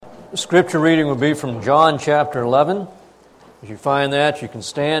Scripture reading will be from John chapter 11. As you find that, you can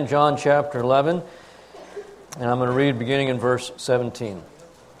stand. John chapter 11. And I'm going to read beginning in verse 17.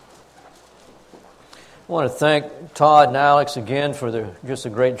 I want to thank Todd and Alex again for just a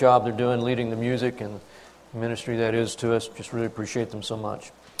great job they're doing leading the music and ministry that is to us. Just really appreciate them so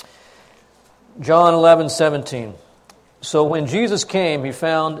much. John 11:17. So when Jesus came, he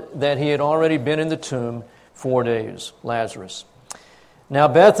found that he had already been in the tomb 4 days, Lazarus. Now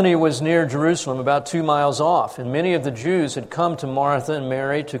Bethany was near Jerusalem, about 2 miles off, and many of the Jews had come to Martha and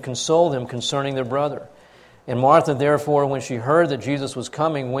Mary to console them concerning their brother. And Martha, therefore, when she heard that Jesus was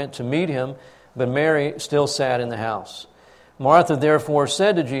coming, went to meet him, but Mary still sat in the house. Martha, therefore,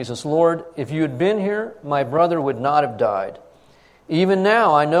 said to Jesus, Lord, if you had been here, my brother would not have died. Even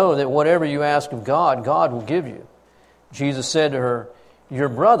now I know that whatever you ask of God, God will give you. Jesus said to her, your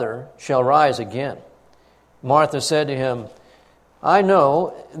brother shall rise again. Martha said to him, I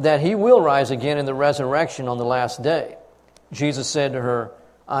know that he will rise again in the resurrection on the last day. Jesus said to her,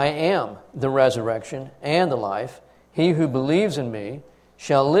 I am the resurrection and the life. He who believes in me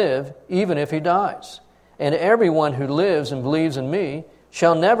shall live even if he dies. And everyone who lives and believes in me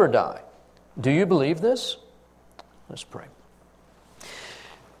shall never die. Do you believe this? Let's pray.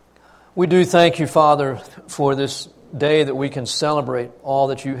 We do thank you, Father, for this day that we can celebrate all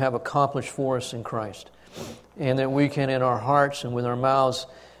that you have accomplished for us in Christ. And that we can in our hearts and with our mouths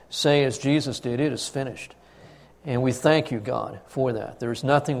say as Jesus did, it is finished. And we thank you, God, for that. There is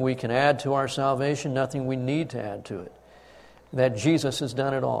nothing we can add to our salvation, nothing we need to add to it. That Jesus has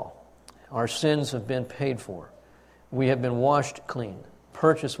done it all. Our sins have been paid for. We have been washed clean,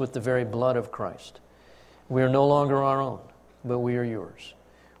 purchased with the very blood of Christ. We are no longer our own, but we are yours.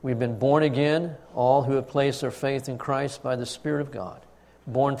 We've been born again, all who have placed their faith in Christ by the Spirit of God,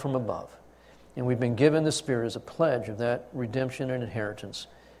 born from above. And we've been given the Spirit as a pledge of that redemption and inheritance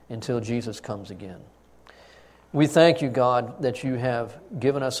until Jesus comes again. We thank you, God, that you have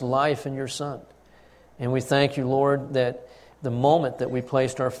given us life in your Son. And we thank you, Lord, that the moment that we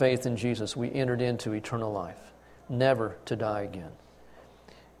placed our faith in Jesus, we entered into eternal life, never to die again.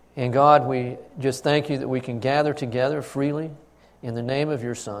 And God, we just thank you that we can gather together freely in the name of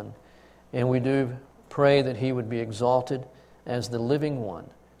your Son. And we do pray that he would be exalted as the living one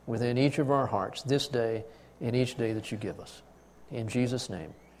within each of our hearts this day and each day that you give us. In Jesus'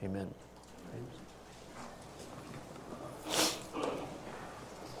 name, amen.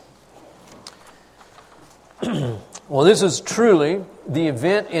 Well, this is truly the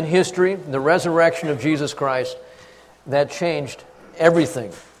event in history, the resurrection of Jesus Christ, that changed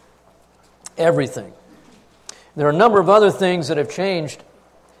everything. Everything. There are a number of other things that have changed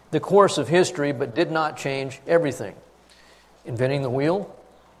the course of history, but did not change everything. Inventing the wheel,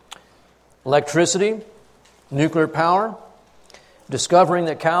 electricity, nuclear power, discovering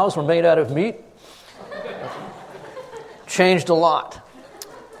that cows were made out of meat, changed a lot.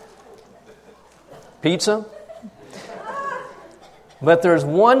 Pizza. But there's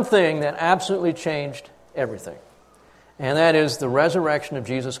one thing that absolutely changed everything, and that is the resurrection of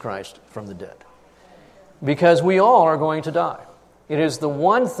Jesus Christ from the dead. Because we all are going to die. It is the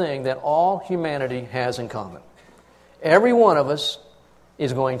one thing that all humanity has in common. Every one of us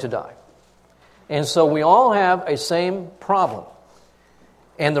is going to die. And so we all have a same problem.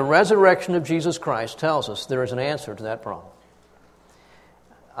 And the resurrection of Jesus Christ tells us there is an answer to that problem.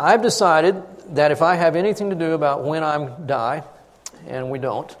 I've decided that if I have anything to do about when I die, and we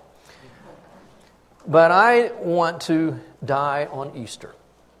don't, but I want to die on Easter.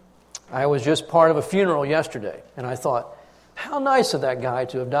 I was just part of a funeral yesterday, and I thought, how nice of that guy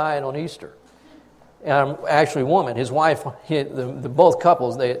to have died on Easter. Actually, a woman, his wife, both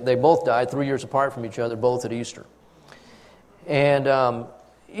couples, they both died 3 years apart from each other, both at Easter. And,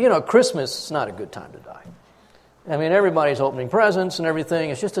 Christmas is not a good time to die. I mean, everybody's opening presents and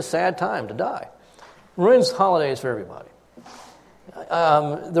everything. It's just a sad time to die. Ruins holidays for everybody.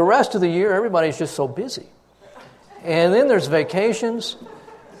 The rest of the year, everybody's just so busy. And then there's vacations,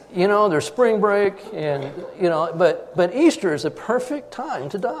 there's spring break, and, but Easter is a perfect time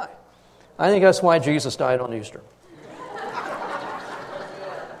to die. I think that's why Jesus died on Easter.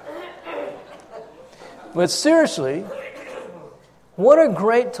 But seriously, what a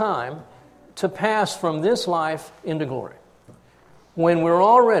great time to pass from this life into glory, when we're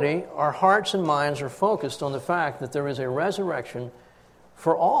already, our hearts and minds are focused on the fact that there is a resurrection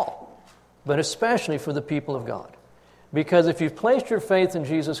for all, but especially for the people of God. Because if you've placed your faith in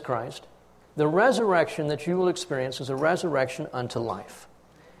Jesus Christ, the resurrection that you will experience is a resurrection unto life.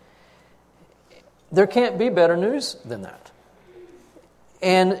 There can't be better news than that.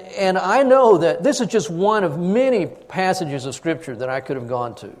 And I know that this is just one of many passages of Scripture that I could have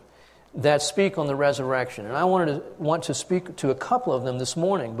gone to. that speak on the resurrection. And I want to speak to a couple of them this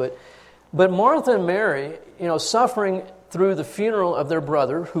morning. But Martha and Mary, suffering through the funeral of their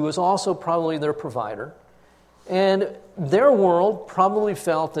brother, who was also probably their provider, and their world probably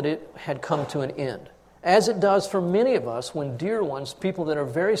felt that it had come to an end, as it does for many of us when dear ones, people that are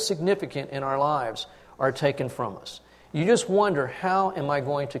very significant in our lives, are taken from us. You just wonder, how am I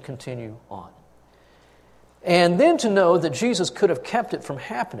going to continue on? And then to know that Jesus could have kept it from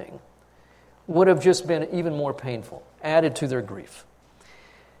happening would have just been even more painful, added to their grief.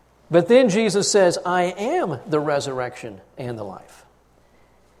 But then Jesus says, I am the resurrection and the life.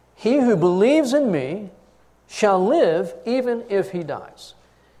 He who believes in me shall live even if he dies.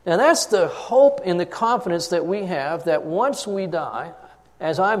 Now that's the hope and the confidence that we have, that once we die,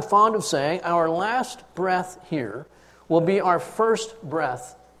 as I'm fond of saying, our last breath here will be our first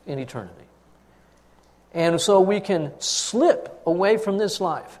breath in eternity. And so we can slip away from this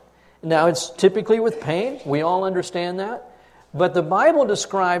life. Now it's typically with pain, we all understand that. But the Bible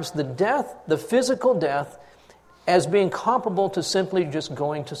describes the death, the physical death, as being comparable to simply just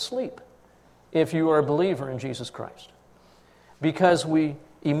going to sleep, if you are a believer in Jesus Christ. Because we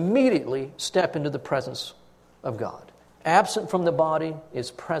immediately step into the presence of God. Absent from the body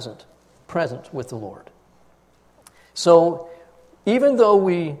is present with the Lord. So even though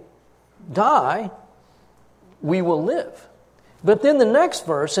we die, we will live. But then the next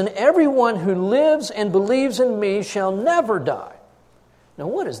verse, and everyone who lives and believes in me shall never die. Now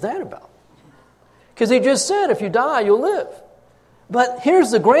what is that about? Because he just said if you die, you'll live. But here's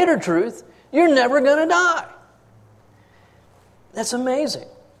the greater truth, you're never going to die. That's amazing.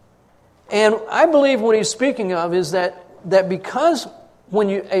 And I believe what he's speaking of is that because when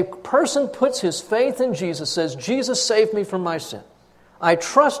a person puts his faith in Jesus, says, Jesus saved me from my sin, I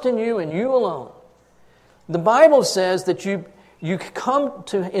trust in you and you alone. The Bible says that you come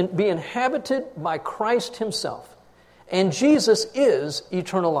to be inhabited by Christ himself. And Jesus is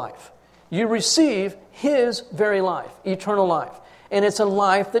eternal life. You receive his very life, eternal life. And it's a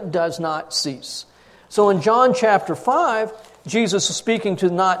life that does not cease. So in John chapter 5, Jesus is speaking to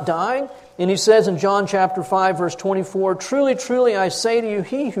not dying. And he says in John chapter 5, verse 24, Truly, truly, I say to you,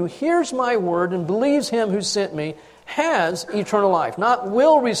 he who hears my word and believes him who sent me has eternal life. Not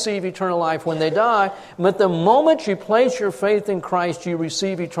will receive eternal life when they die, but the moment you place your faith in Christ, you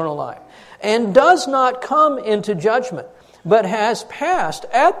receive eternal life. And does not come into judgment, but has passed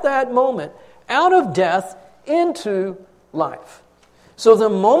at that moment out of death into life. So the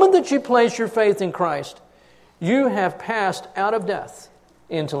moment that you place your faith in Christ, you have passed out of death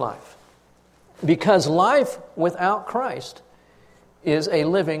into life. Because life without Christ is a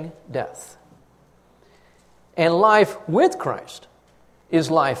living death. And life with Christ is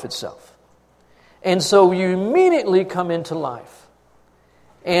life itself. And so you immediately come into life.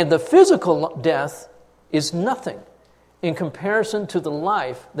 And the physical death is nothing in comparison to the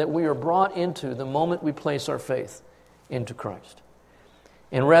life that we are brought into the moment we place our faith into Christ.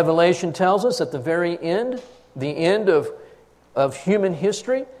 And Revelation tells us at the very end, the end of human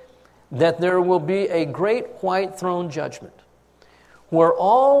history, that there will be a great white throne judgment where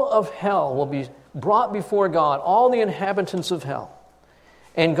all of hell will be brought before God, all the inhabitants of hell.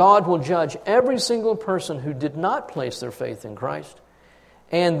 And God will judge every single person who did not place their faith in Christ.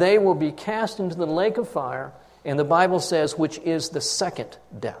 And they will be cast into the lake of fire, and the Bible says, which is the second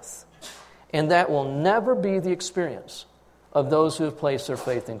death. And that will never be the experience of those who have placed their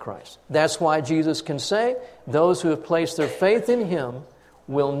faith in Christ. That's why Jesus can say, those who have placed their faith in him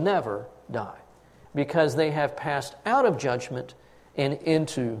will never die, because they have passed out of judgment and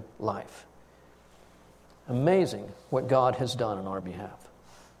into life. Amazing what God has done on our behalf.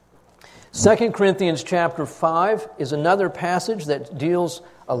 2 Corinthians chapter 5 is another passage that deals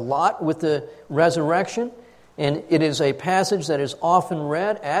a lot with the resurrection, and it is a passage that is often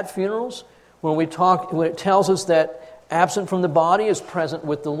read at funerals when it tells us that absent from the body is present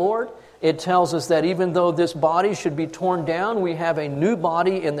with the Lord. It tells us that even though this body should be torn down, we have a new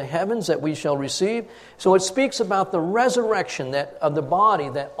body in the heavens that we shall receive. So it speaks about the resurrection of the body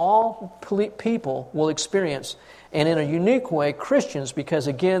that all people will experience. And in a unique way, Christians, because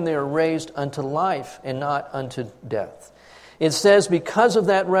again, they are raised unto life and not unto death. It says because of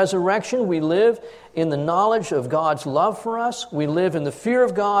that resurrection, we live in the knowledge of God's love for us. We live in the fear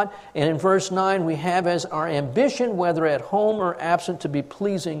of God. And in verse 9, we have as our ambition, whether at home or absent, to be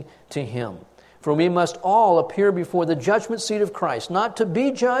pleasing to Him. For we must all appear before the judgment seat of Christ, not to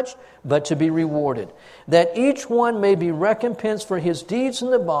be judged, but to be rewarded. That each one may be recompensed for his deeds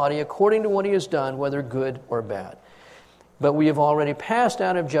in the body according to what he has done, whether good or bad. But we have already passed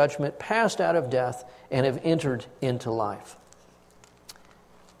out of judgment, passed out of death, and have entered into life.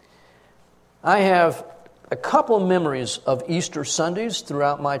 I have a couple memories of Easter Sundays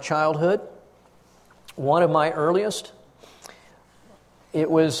throughout my childhood. One of my earliest,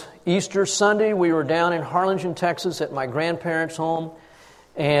 it was Easter Sunday. We were down in Harlingen, Texas at my grandparents' home,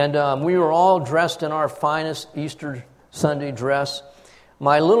 and we were all dressed in our finest Easter Sunday dress.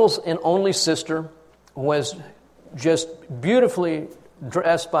 My little and only sister was just beautifully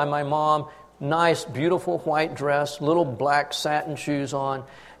dressed by my mom. Nice, beautiful white dress, little black satin shoes on,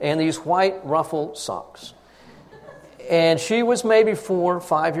 and these white ruffled socks. And she was maybe 4 or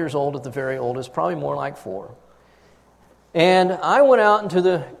 5 years old at the very oldest, probably more like 4. And I went out into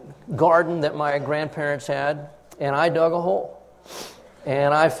the garden that my grandparents had, and I dug a hole.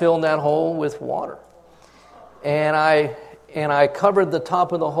 And I filled that hole with water. And I covered the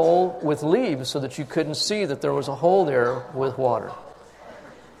top of the hole with leaves so that you couldn't see that there was a hole there with water.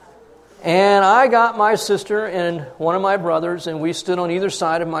 And I got my sister and one of my brothers, and we stood on either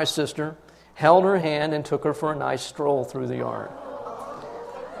side of my sister, held her hand, and took her for a nice stroll through the yard.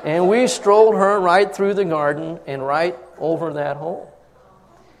 And we strolled her right through the garden and right over that hole.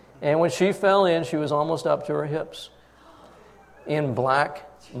 And when she fell in, she was almost up to her hips in black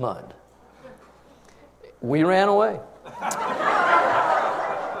mud. We ran away.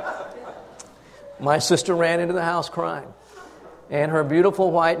 My sister ran into the house crying. And her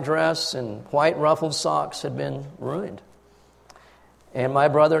beautiful white dress and white ruffled socks had been ruined. And my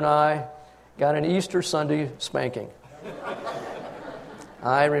brother and I got an Easter Sunday spanking.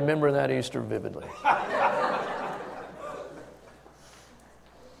 I remember that Easter vividly.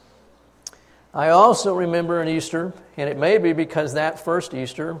 I also remember an Easter, and it may be because that first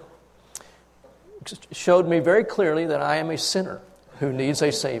Easter showed me very clearly that I am a sinner who needs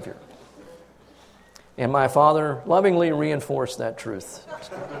a Savior. And my father lovingly reinforced that truth.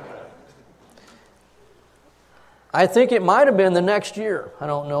 I think it might have been the next year. I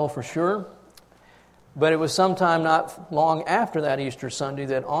don't know for sure. But it was sometime not long after that Easter Sunday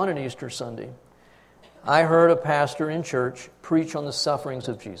that on an Easter Sunday, I heard a pastor in church preach on the sufferings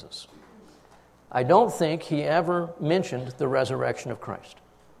of Jesus. I don't think he ever mentioned the resurrection of Christ.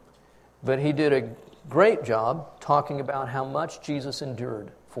 But he did a great job talking about how much Jesus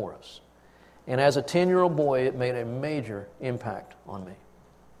endured for us. And as a 10-year-old boy, it made a major impact on me.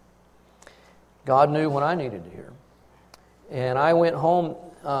 God knew what I needed to hear. And I went home,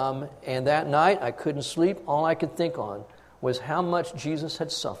 and that night I couldn't sleep. All I could think on was how much Jesus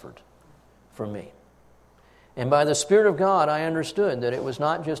had suffered for me. And by the Spirit of God, I understood that it was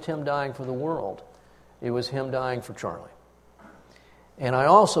not just Him dying for the world. It was Him dying for Charlie. And I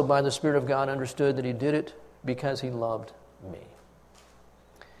also, by the Spirit of God, understood that He did it because He loved me.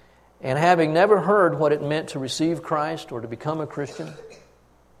 And having never heard what it meant to receive Christ or to become a Christian,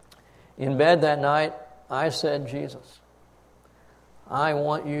 in bed that night, I said, Jesus, I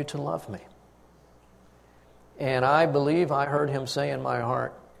want you to love me. And I believe I heard Him say in my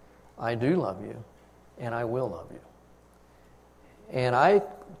heart, I do love you, and I will love you. And I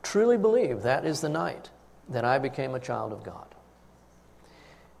truly believe that is the night that I became a child of God.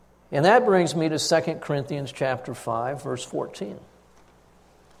 And that brings me to 2 Corinthians chapter 5, verse 14.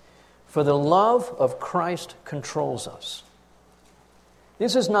 For the love of Christ controls us.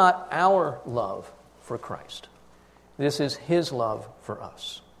 This is not our love for Christ. This is His love for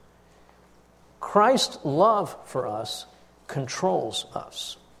us. Christ's love for us controls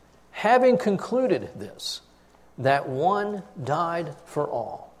us. Having concluded this, that one died for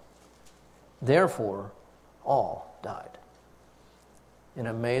all, therefore all died. An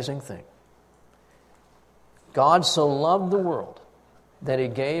amazing thing. God so loved the world that He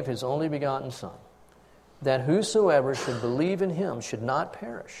gave His only begotten Son, that whosoever should believe in Him should not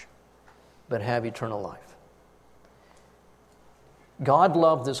perish, but have eternal life. God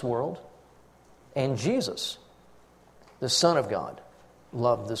loved this world, and Jesus, the Son of God,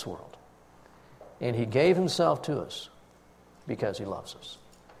 loved this world. And He gave Himself to us because He loves us.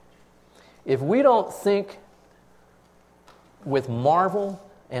 If we don't think with marvel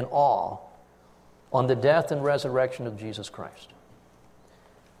and awe on the death and resurrection of Jesus Christ,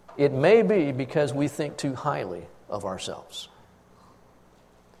 it may be because we think too highly of ourselves.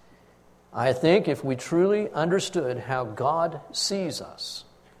 I think if we truly understood how God sees us,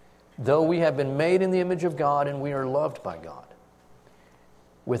 though we have been made in the image of God and we are loved by God,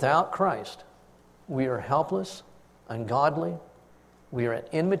 without Christ, we are helpless, ungodly, we are at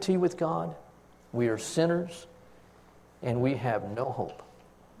enmity with God, we are sinners, and we have no hope.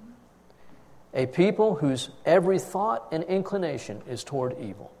 A people whose every thought and inclination is toward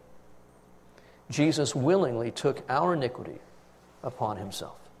evil. Jesus willingly took our iniquity upon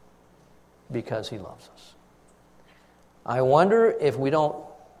Himself because He loves us. I wonder if we don't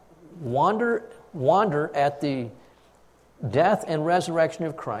wonder at the death and resurrection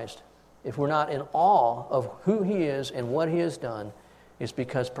of Christ, if we're not in awe of who He is and what He has done, is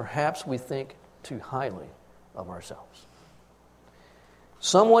because perhaps we think too highly of ourselves.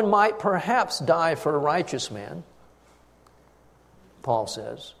 Someone might perhaps die for a righteous man, Paul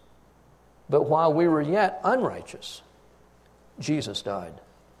says, but while we were yet unrighteous, Jesus died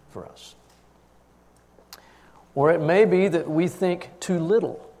for us. Or it may be that we think too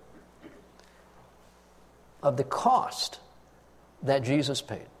little of the cost that Jesus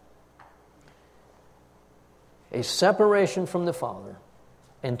paid. A separation from the Father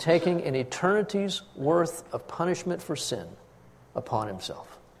and taking an eternity's worth of punishment for sin upon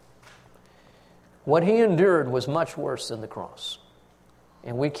Himself. What He endured was much worse than the cross.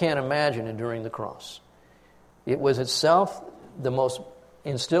 And we can't imagine enduring the cross. It was itself the most,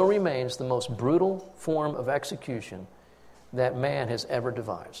 and still remains, the most brutal form of execution that man has ever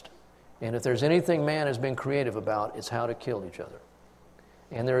devised. And if there's anything man has been creative about, it's how to kill each other.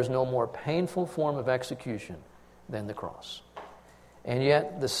 And there is no more painful form of execution than the cross. And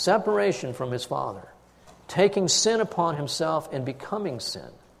yet the separation from His Father, taking sin upon Himself and becoming sin,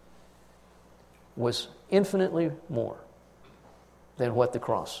 was infinitely more than what the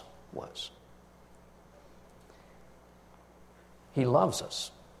cross was. He loves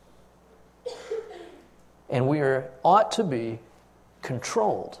us. And we ought to be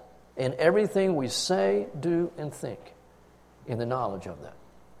controlled in everything we say, do, and think in the knowledge of that.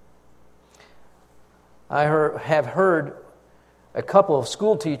 I have heard a couple of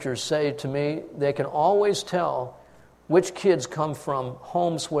school teachers say to me they can always tell which kids come from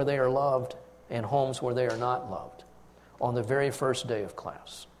homes where they are loved and homes where they are not loved on the very first day of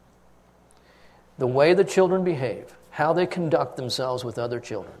class. The way the children behave, how they conduct themselves with other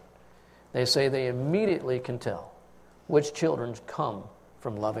children, they say they immediately can tell which children come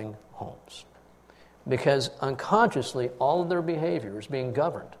from loving homes. Because unconsciously, all of their behavior is being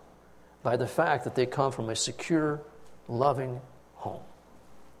governed by the fact that they come from a secure, loving home.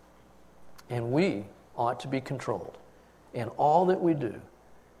 And we ought to be controlled in all that we do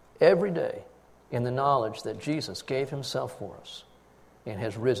every day in the knowledge that Jesus gave Himself for us and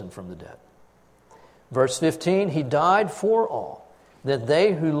has risen from the dead. Verse 15, He died for all, that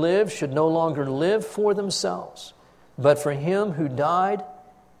they who live should no longer live for themselves, but for Him who died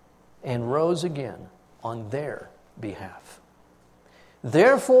and rose again on their behalf.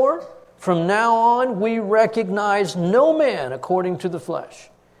 Therefore, from now on, we recognize no man according to the flesh.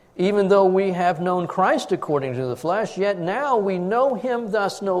 Even though we have known Christ according to the flesh, yet now we know Him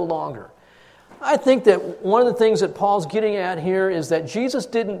thus no longer. I think that one of the things that Paul's getting at here is that Jesus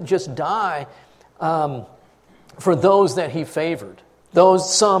didn't just die for those that He favored,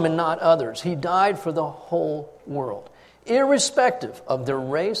 those some and not others. He died for the whole world, irrespective of their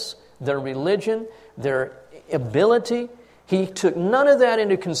race, their religion, their ability. He took none of that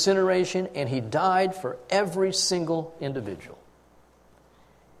into consideration, and He died for every single individual.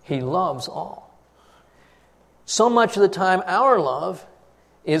 He loves all. So much of the time, our love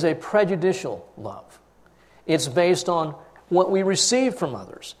is a prejudicial love. It's based on what we receive from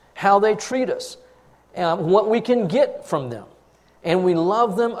others, how they treat us, what we can get from them. And we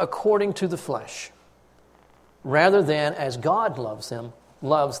love them according to the flesh, rather than as God loves them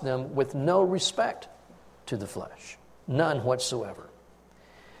with no respect to the flesh. None whatsoever.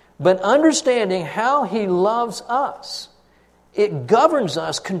 But understanding how He loves us, it governs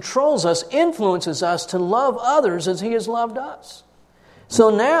us, controls us, influences us to love others as He has loved us. So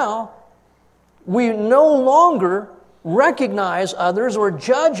now, we no longer recognize others or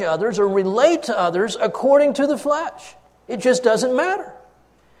judge others or relate to others according to the flesh. It just doesn't matter.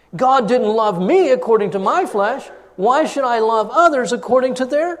 God didn't love me according to my flesh. Why should I love others according to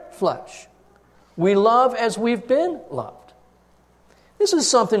their flesh? We love as we've been loved. This is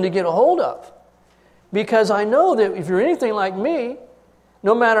something to get a hold of. Because I know that if you're anything like me,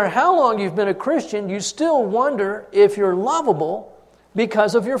 no matter how long you've been a Christian, you still wonder if you're lovable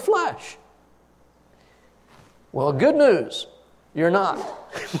because of your flesh. Well, good news, you're not.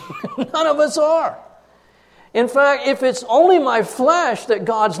 None of us are. In fact, if it's only my flesh that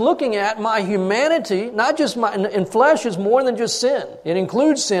God's looking at, my humanity, not just my, and flesh is more than just sin. It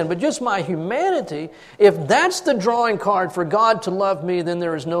includes sin, but just my humanity, if that's the drawing card for God to love me, then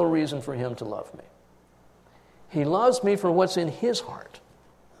there is no reason for Him to love me. He loves me for what's in His heart,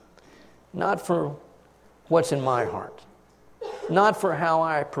 not for what's in my heart, not for how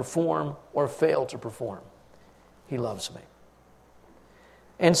I perform or fail to perform. He loves me.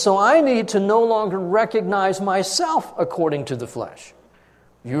 And so I need to no longer recognize myself according to the flesh.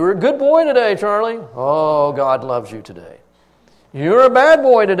 You're a good boy today, Charlie. Oh, God loves you today. You're a bad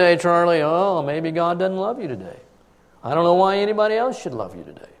boy today, Charlie. Oh, maybe God doesn't love you today. I don't know why anybody else should love you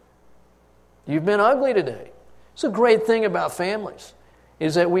today. You've been ugly today. It's a great thing about families,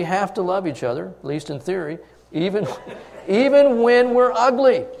 is that we have to love each other, at least in theory, even when we're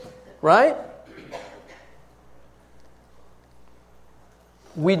ugly, right?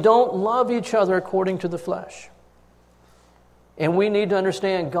 We don't love each other according to the flesh. And we need to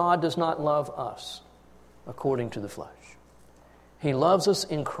understand God does not love us according to the flesh. He loves us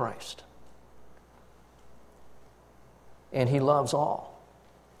in Christ. And He loves all.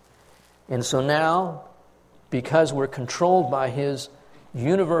 And so now, because we're controlled by His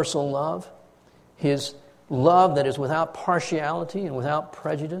universal love, His love that is without partiality and without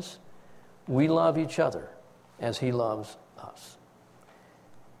prejudice, we love each other as He loves us.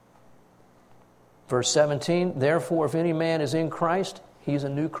 Verse 17, therefore, if any man is in Christ, he's a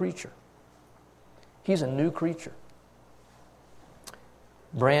new creature. He's a new creature.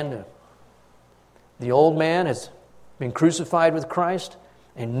 Brand new. The old man has been crucified with Christ.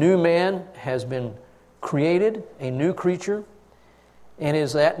 A new man has been created, a new creature. And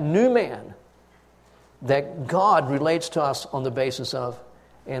is that new man that God relates to us on the basis of,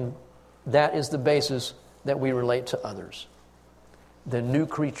 and that is the basis that we relate to others. The new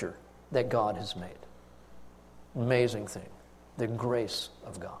creature that God has made. Amazing thing. The grace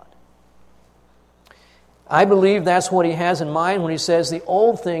of God. I believe that's what He has in mind when He says the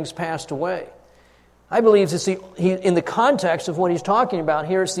old things passed away. I believe it's in the context of what He's talking about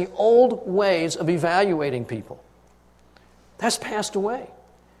here, it's the old ways of evaluating people. That's passed away.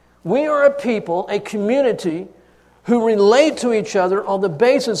 We are a people, a community, who relate to each other on the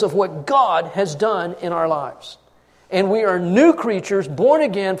basis of what God has done in our lives. And we are new creatures born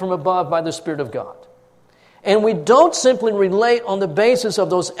again from above by the Spirit of God. And we don't simply relate on the basis of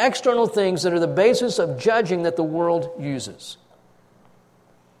those external things that are the basis of judging that the world uses.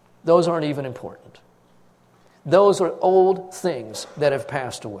 Those aren't even important. Those are old things that have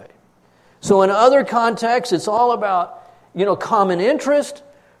passed away. So in other contexts, it's all about, common interest,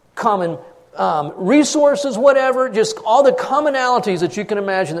 common resources, whatever, just all the commonalities that you can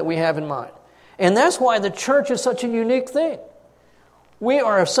imagine that we have in mind. And that's why the church is such a unique thing. We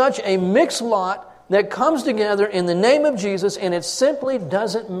are such a mixed lot that comes together in the name of Jesus, and it simply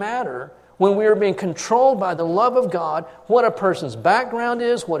doesn't matter when we are being controlled by the love of God, what a person's background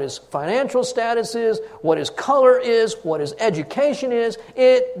is, what his financial status is, what his color is, what his education is.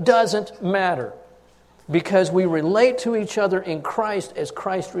 It doesn't matter because we relate to each other in Christ as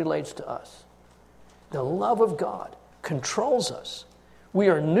Christ relates to us. The love of God controls us. We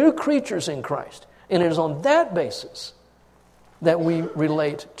are new creatures in Christ, and it is on that basis that we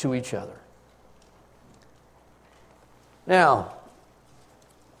relate to each other. Now,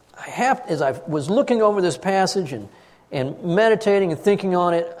 as I was looking over this passage and meditating and thinking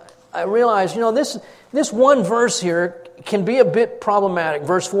on it, I realized, this one verse here can be a bit problematic.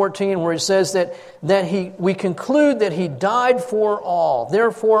 Verse 14, where it says we conclude that He died for all,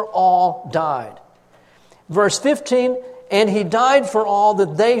 therefore all died. Verse 15, and He died for all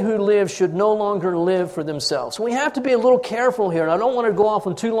that they who live should no longer live for themselves. So we have to be a little careful here, and I don't want to go off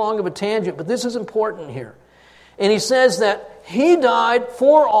on too long of a tangent, but this is important here. And he says that He died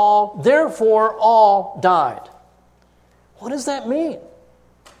for all, therefore all died. What does that mean?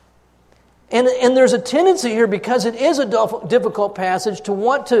 And there's a tendency here, because it is a difficult passage, to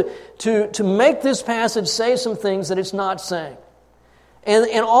want to make this passage say some things that it's not saying.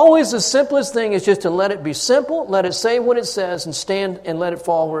 And always the simplest thing is just to let it be simple, let it say what it says, and stand and let it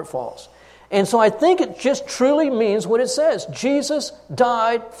fall where it falls. And so I think it just truly means what it says. Jesus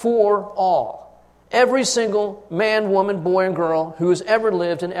died for all. Every single man, woman, boy, and girl who has ever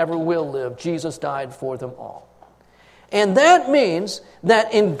lived and ever will live, Jesus died for them all. And that means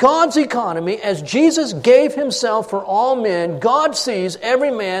that in God's economy, as Jesus gave Himself for all men, God sees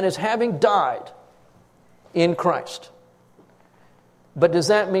every man as having died in Christ. But does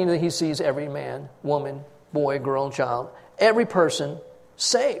that mean that He sees every man, woman, boy, girl, and child, every person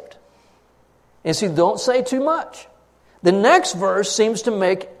saved? And see, don't say too much. The next verse seems to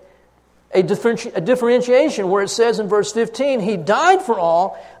make a differentiation where it says in verse 15, He died for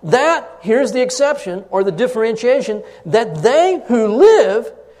all, that, here's the exception, or the differentiation, that they who live,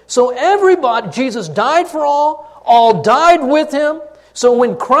 so everybody, Jesus died for all died with Him. So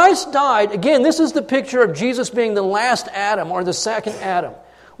when Christ died, again, this is the picture of Jesus being the last Adam, or the second Adam.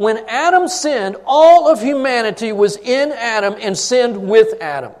 When Adam sinned, all of humanity was in Adam and sinned with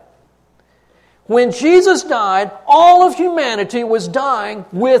Adam. When Jesus died, all of humanity was dying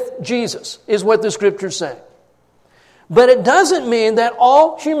with Jesus, is what the Scripture's saying. But it doesn't mean that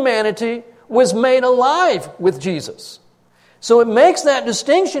all humanity was made alive with Jesus. So it makes that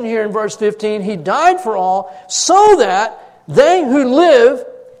distinction here in verse 15. He died for all so that they who live,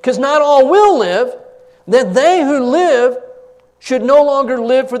 because not all will live, that they who live should no longer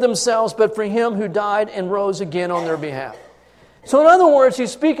live for themselves, but for Him who died and rose again on their behalf. So in other words,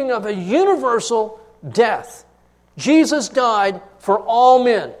 he's speaking of a universal death. Jesus died for all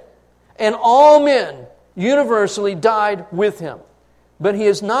men, and all men universally died with Him. But he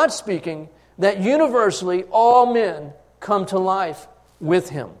is not speaking that universally all men come to life with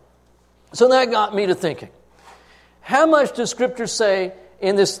Him. So that got me to thinking, how much does Scripture say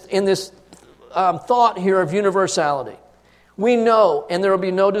in this thought here of universality? We know, and there will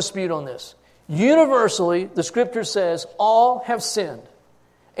be no dispute on this, universally, the Scripture says, all have sinned,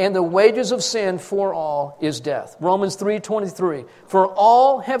 and the wages of sin for all is death. Romans 3:23, for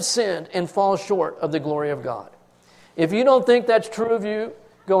all have sinned and fall short of the glory of God. If you don't think that's true of you,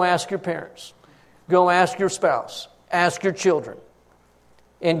 go ask your parents. Go ask your spouse. Ask your children.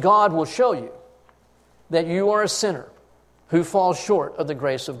 And God will show you that you are a sinner who falls short of the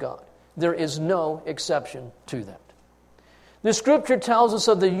grace of God. There is no exception to that. The Scripture tells us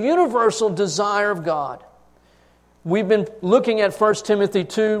of the universal desire of God. We've been looking at 1 Timothy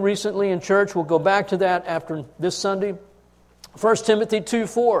 2 recently in church. We'll go back to that after this Sunday. 1 Timothy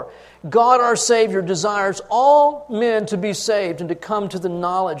 2:4. God our Savior desires all men to be saved and to come to the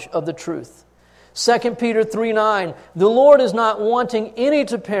knowledge of the truth. 2 Peter 3:9. The Lord is not wanting any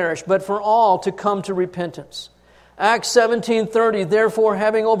to perish, but for all to come to repentance. Acts 17:30, therefore,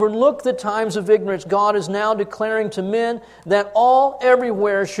 having overlooked the times of ignorance, God is now declaring to men that all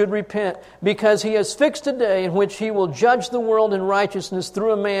everywhere should repent, because He has fixed a day in which He will judge the world in righteousness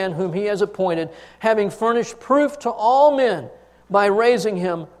through a man whom He has appointed, having furnished proof to all men by raising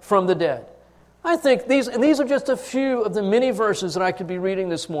Him from the dead. I think these are just a few of the many verses that I could be reading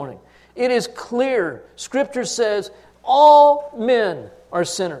this morning. It is clear, Scripture says, all men are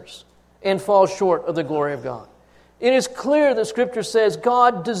sinners and fall short of the glory of God. It is clear that Scripture says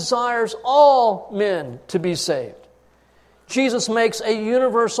God desires all men to be saved. Jesus makes a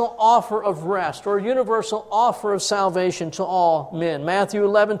universal offer of rest or a universal offer of salvation to all men. Matthew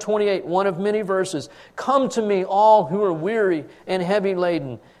 11:28, one of many verses. Come to me, all who are weary and heavy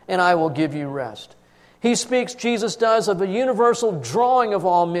laden, and I will give you rest. He speaks, Jesus does, of a universal drawing of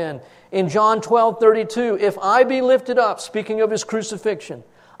all men. In John 12:32, if I be lifted up, speaking of His crucifixion,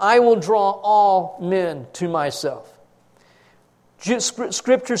 I will draw all men to myself.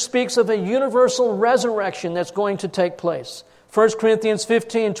 Scripture speaks of a universal resurrection that's going to take place. 1 Corinthians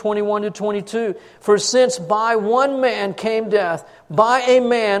 15:21-22, for since by one man came death, by a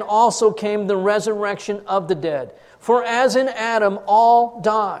man also came the resurrection of the dead. For as in Adam all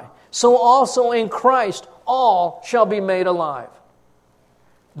die, so also in Christ all shall be made alive,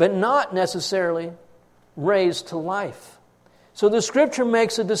 but not necessarily raised to life. So the Scripture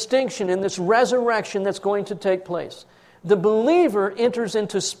makes a distinction in this resurrection that's going to take place. The believer enters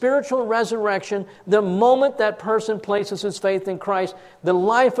into spiritual resurrection the moment that person places his faith in Christ. The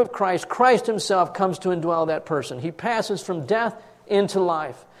life of Christ, Christ Himself comes to indwell that person. He passes from death into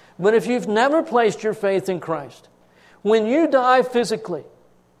life. But if you've never placed your faith in Christ, when you die physically,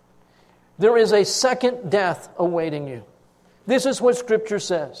 there is a second death awaiting you. This is what Scripture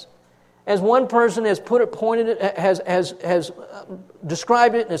says. As one person has has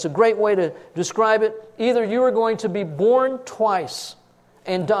described it, and it's a great way to describe it, either you are going to be born twice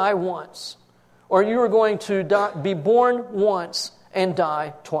and die once, or you are going to be born once and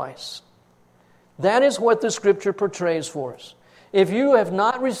die twice. That is what the Scripture portrays for us. If you have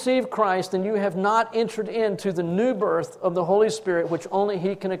not received Christ, then you have not entered into the new birth of the Holy Spirit, which only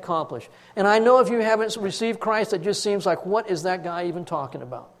He can accomplish. And I know if you haven't received Christ, it just seems like, what is that guy even talking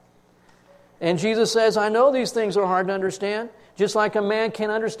about? And Jesus says, I know these things are hard to understand, just like a man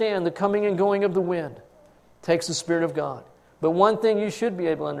can't understand the coming and going of the wind. It takes the Spirit of God. But one thing you should be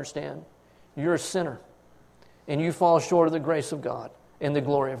able to understand, you're a sinner, and you fall short of the grace of God and the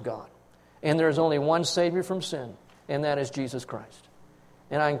glory of God. And there is only one Savior from sin, and that is Jesus Christ.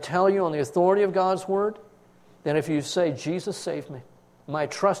 And I can tell you on the authority of God's Word, that if you say, Jesus, save me, my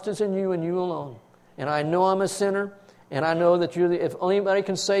trust is in you and you alone, and I know I'm a sinner, and I know that if anybody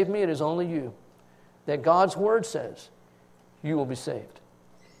can save me, it is only you. That God's Word says, you will be saved.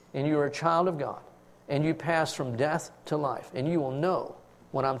 And you are a child of God. And you pass from death to life. And you will know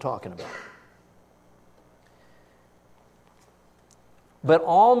what I'm talking about. But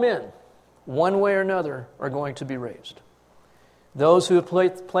all men, one way or another, are going to be raised. Those who have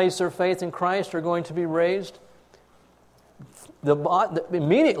placed their faith in Christ are going to be raised.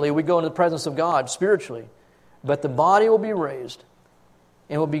 Immediately we go into the presence of God spiritually. But the body will be raised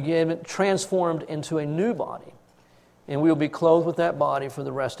and will be transformed into a new body. and we will be clothed with that body for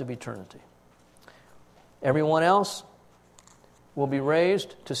the rest of eternity. Everyone else will be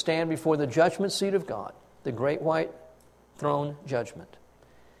raised to stand before the judgment seat of God, the great white throne judgment,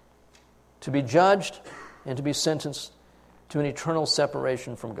 to be judged and to be sentenced to an eternal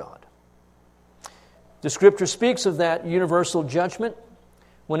separation from God. The Scripture speaks of that universal judgment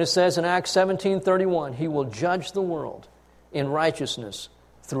when it says in Acts 17:31, He will judge the world in righteousness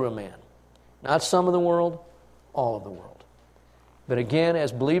through a man. Not some of the world, all of the world. But again,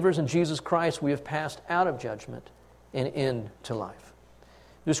 as believers in Jesus Christ, we have passed out of judgment and into life.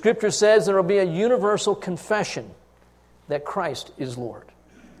 The Scripture says there will be a universal confession that Christ is Lord.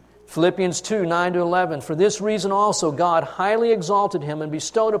 Philippians 2, 9-11, For this reason also God highly exalted Him and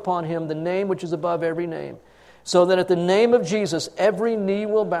bestowed upon Him the name which is above every name, so that at the name of Jesus every knee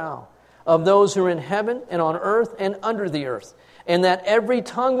will bow, of those who are in heaven and on earth and under the earth, and that every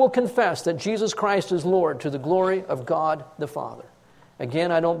tongue will confess that Jesus Christ is Lord, to the glory of God the Father.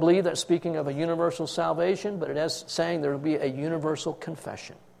 Again, I don't believe that's speaking of a universal salvation, but it is saying there will be a universal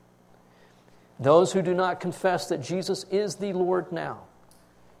confession. Those who do not confess that Jesus is the Lord now,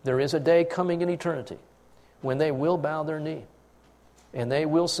 there is a day coming in eternity when they will bow their knee and they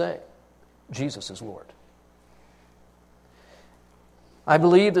will say, Jesus is Lord. I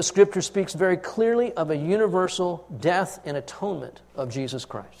believe the Scripture speaks very clearly of a universal death and atonement of Jesus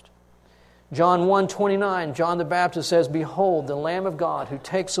Christ. John 1:29, John the Baptist says, Behold, the Lamb of God who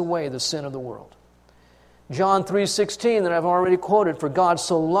takes away the sin of the world. John 3:16 that I've already quoted, For God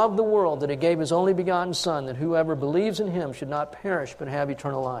so loved the world that He gave His only begotten Son, that whoever believes in Him should not perish but have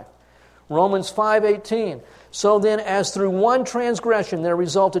eternal life. Romans 5:18, So then as through one transgression there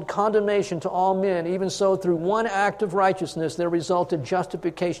resulted condemnation to all men, even so through one act of righteousness there resulted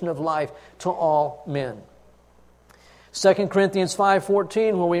justification of life to all men. 2 Corinthians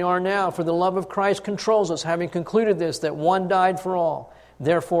 5:14, where we are now, For the love of Christ controls us, having concluded this, that one died for all,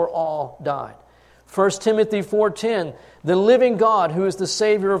 therefore all died. 1 Timothy 4:10, the living God who is the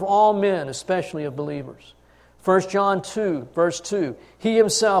Savior of all men, especially of believers. 1 John 2, verse 2, He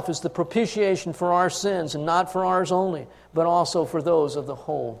Himself is the propitiation for our sins, and not for ours only, but also for those of the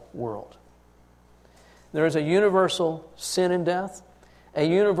whole world. There is a universal sin and death, a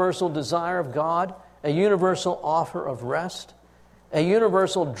universal desire of God, a universal offer of rest, a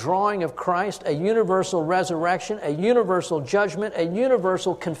universal drawing of Christ, a universal resurrection, a universal judgment, a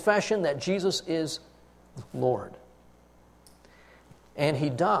universal confession that Jesus is Lord. And He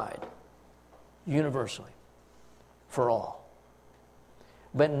died universally for all.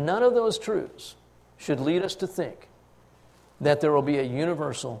 But none of those truths should lead us to think that there will be a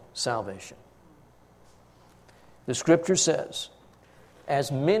universal salvation. The Scripture says,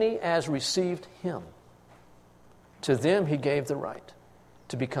 As many as received Him, to them He gave the right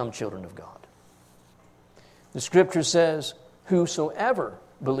to become children of God. The Scripture says, Whosoever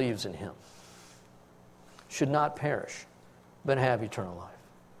believes in Him should not perish, but have eternal life.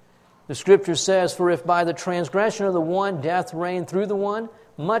 The Scripture says, For if by the transgression of the one death reigned through the one,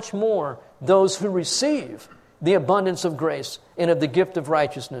 much more those who receive the abundance of grace and of the gift of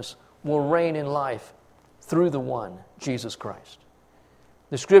righteousness will reign in life through the one, Jesus Christ.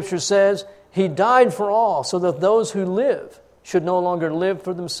 The Scripture says, He died for all, so that those who live should no longer live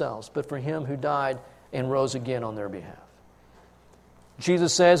for themselves, but for Him who died and rose again on their behalf.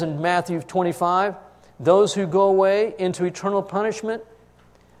 Jesus says in Matthew 25, Those who go away into eternal punishment,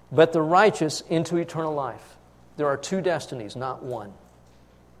 but the righteous into eternal life. There are two destinies, not one.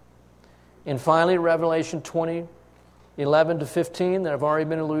 And finally, Revelation 20, 11-15, that I've already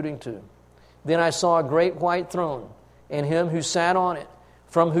been alluding to. Then I saw a great white throne, and Him who sat on it,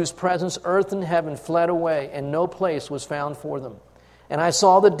 from whose presence earth and heaven fled away, and no place was found for them. And I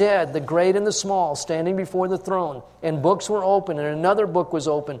saw the dead, the great and the small, standing before the throne, and books were opened, and another book was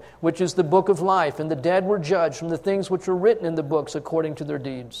opened, which is the book of life, and the dead were judged from the things which were written in the books according to their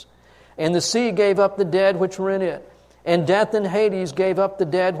deeds. And the sea gave up the dead which were in it, and death and Hades gave up the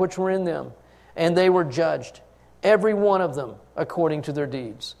dead which were in them, and they were judged, every one of them according to their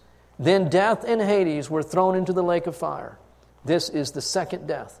deeds. Then death and Hades were thrown into the lake of fire. This is the second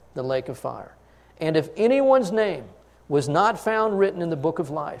death, the lake of fire. And if anyone's name was not found written in the book of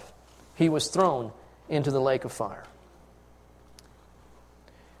life, he was thrown into the lake of fire.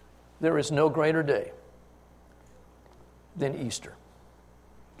 There is no greater day than Easter.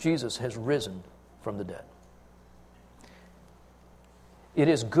 Jesus has risen from the dead. It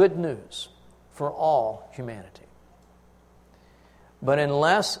is good news for all humanity. But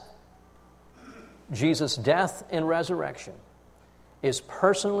unless Jesus' death and resurrection is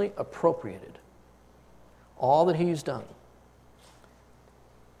personally appropriated, all that He's done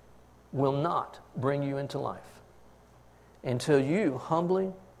will not bring you into life until you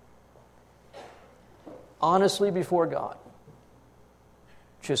humbly, honestly before God,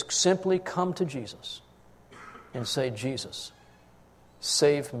 just simply come to Jesus and say, Jesus,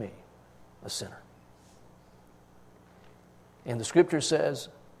 save me, a sinner. And the Scripture says,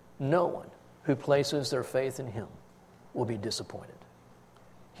 no one who places their faith in Him will be disappointed.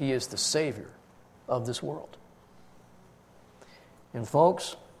 He is the Savior of this world. And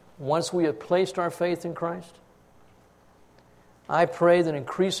folks, once we have placed our faith in Christ, I pray that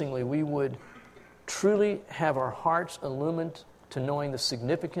increasingly we would truly have our hearts illumined to knowing the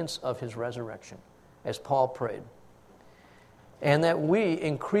significance of His resurrection, as Paul prayed. And that we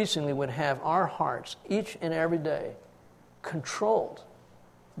increasingly would have our hearts each and every day controlled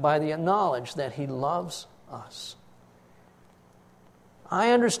by the knowledge that He loves us.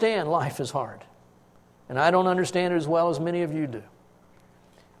 I understand life is hard, and I don't understand it as well as many of you do.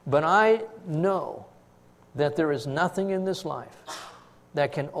 But I know that there is nothing in this life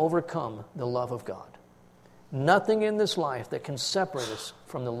that can overcome the love of God. Nothing in this life that can separate us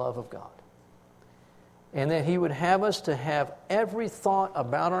from the love of God. And that He would have us to have every thought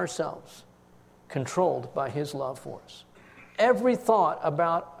about ourselves controlled by His love for us. Every thought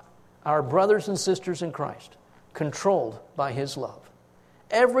about our brothers and sisters in Christ controlled by His love.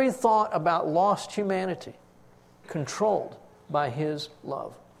 Every thought about lost humanity controlled by His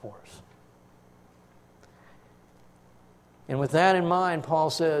love for us. And with that in mind, Paul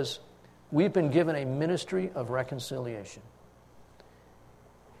says, we've been given a ministry of reconciliation.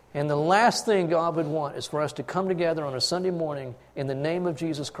 And the last thing God would want is for us to come together on a Sunday morning in the name of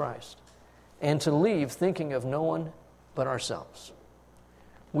Jesus Christ and to leave thinking of no one but ourselves.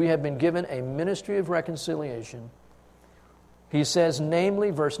 We have been given a ministry of reconciliation. He says,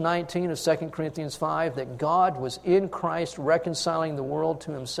 namely, verse 19 of 2 Corinthians 5, that God was in Christ reconciling the world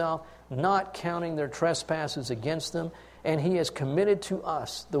to Himself, not counting their trespasses against them, and He has committed to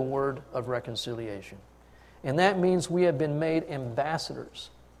us the word of reconciliation. And that means we have been made ambassadors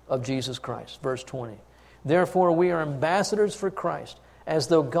of Jesus Christ. Verse 20. Therefore, we are ambassadors for Christ. As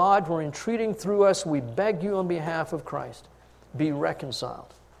though God were entreating through us, we beg you on behalf of Christ, be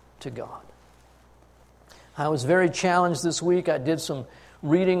reconciled to God. I was very challenged this week. I did some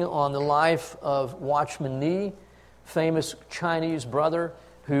reading on the life of Watchman Nee, famous Chinese brother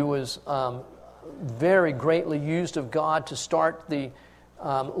who was very greatly used of God to start the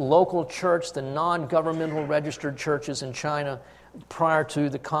local church, the non-governmental registered churches in China prior to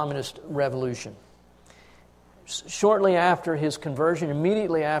the Communist Revolution. Shortly after his conversion,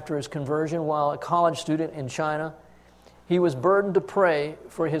 immediately after his conversion, while a college student in China, he was burdened to pray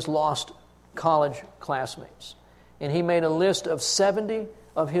for his lost college classmates. And he made a list of 70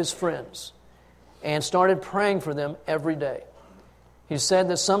 of his friends and started praying for them every day. He said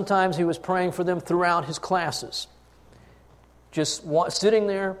that sometimes he was praying for them throughout his classes, just sitting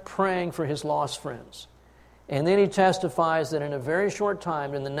there praying for his lost friends. And then he testifies that in a very short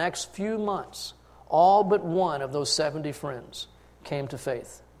time, in the next few months, all but one of those 70 friends came to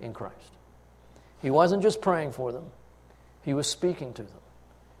faith in Christ. He wasn't just praying for them, he was speaking to them.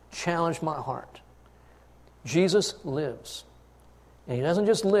 Challenged my heart. Jesus lives. And He doesn't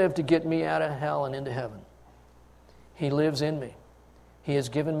just live to get me out of hell and into heaven. He lives in me. He has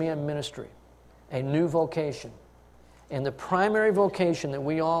given me a ministry, a new vocation. And the primary vocation that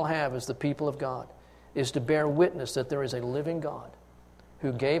we all have as the people of God is to bear witness that there is a living God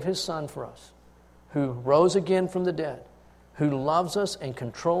who gave His Son for us, who rose again from the dead, who loves us and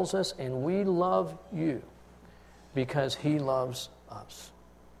controls us, and we love you because He loves us.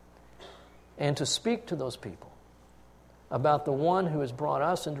 And to speak to those people about the one who has brought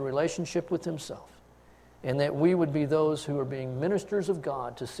us into relationship with Himself, and that we would be those who are being ministers of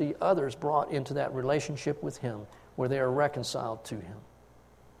God to see others brought into that relationship with Him where they are reconciled to Him.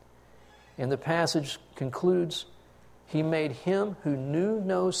 And the passage concludes, He made Him who knew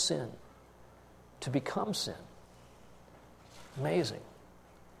no sin to become sin. Amazing.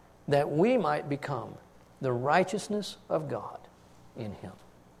 That we might become the righteousness of God in Him.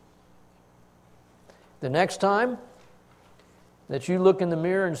 The next time that you look in the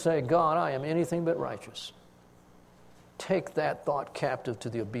mirror and say, God, I am anything but righteous, take that thought captive to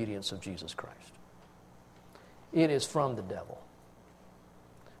the obedience of Jesus Christ. It is from the devil.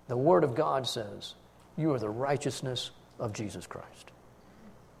 The Word of God says, you are the righteousness of Jesus Christ.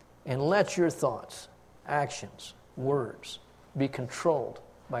 And let your thoughts, actions, words be controlled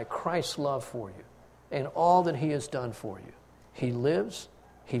by Christ's love for you and all that He has done for you. He lives,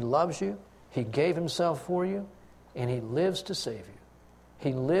 He loves you, He gave Himself for you, and He lives to save you.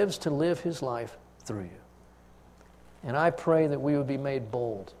 He lives to live His life through you. And I pray that we would be made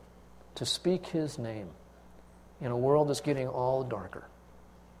bold to speak His name in a world that's getting all darker.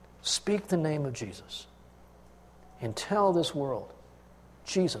 Speak the name of Jesus and tell this world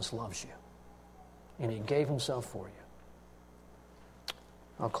Jesus loves you and He gave Himself for you.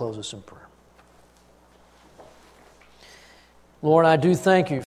 I'll close this in prayer. Lord, I do thank You